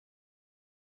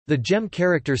The GEM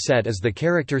character set is the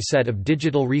character set of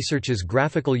Digital Research's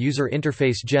graphical user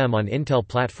interface GEM on Intel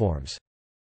platforms.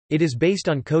 It is based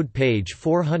on code page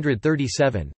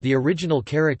 437, the original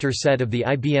character set of the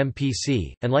IBM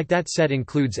PC, and like that set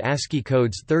includes ASCII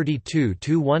codes 32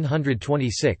 to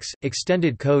 126,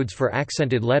 extended codes for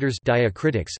accented letters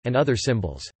diacritics, and other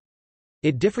symbols.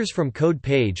 It differs from code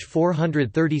page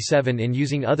 437 in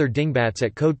using other dingbats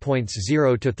at code points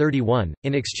 0 to 31,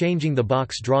 in exchanging the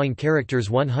box drawing characters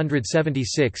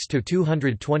 176 to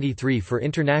 223 for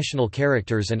international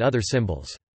characters and other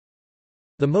symbols.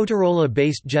 The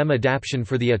Motorola-based GEM adaptation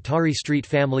for the Atari ST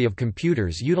family of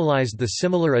computers utilized the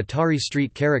similar Atari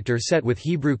ST character set with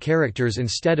Hebrew characters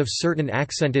instead of certain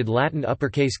accented Latin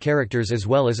uppercase characters as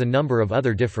well as a number of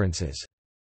other differences.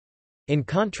 In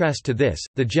contrast to this,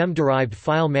 the GEM-derived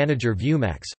file manager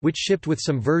ViewMax, which shipped with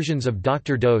some versions of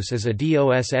Dr. DOS as a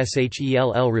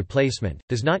DOSSHELL replacement,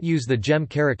 does not use the GEM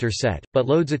character set, but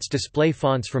loads its display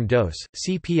fonts from DOS,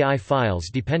 CPI files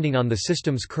depending on the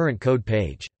system's current code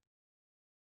page.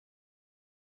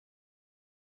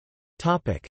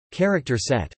 Character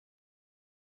set.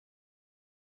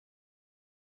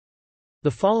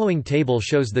 The following table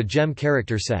shows the GEM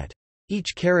character set.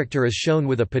 Each character is shown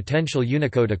with a potential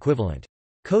Unicode equivalent.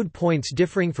 Code points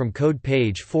differing from code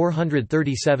page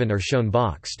 437 are shown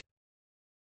boxed.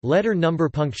 Letter number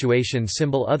punctuation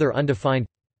symbol other undefined.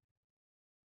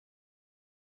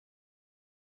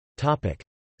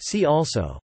 See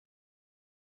also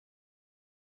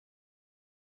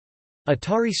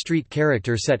Atari ST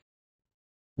character set,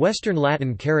 Western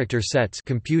Latin character sets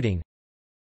computing,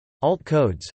 Alt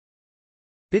codes,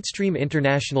 Bitstream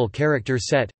International Character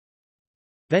Set,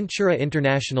 Ventura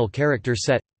International Character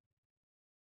Set.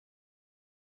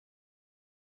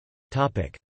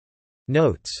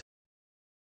 Notes.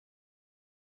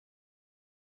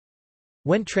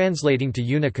 When translating to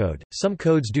Unicode, some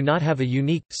codes do not have a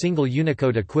unique, single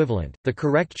Unicode equivalent. The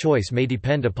correct choice may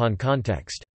depend upon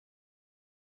context.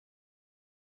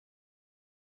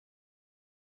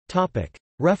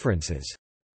 References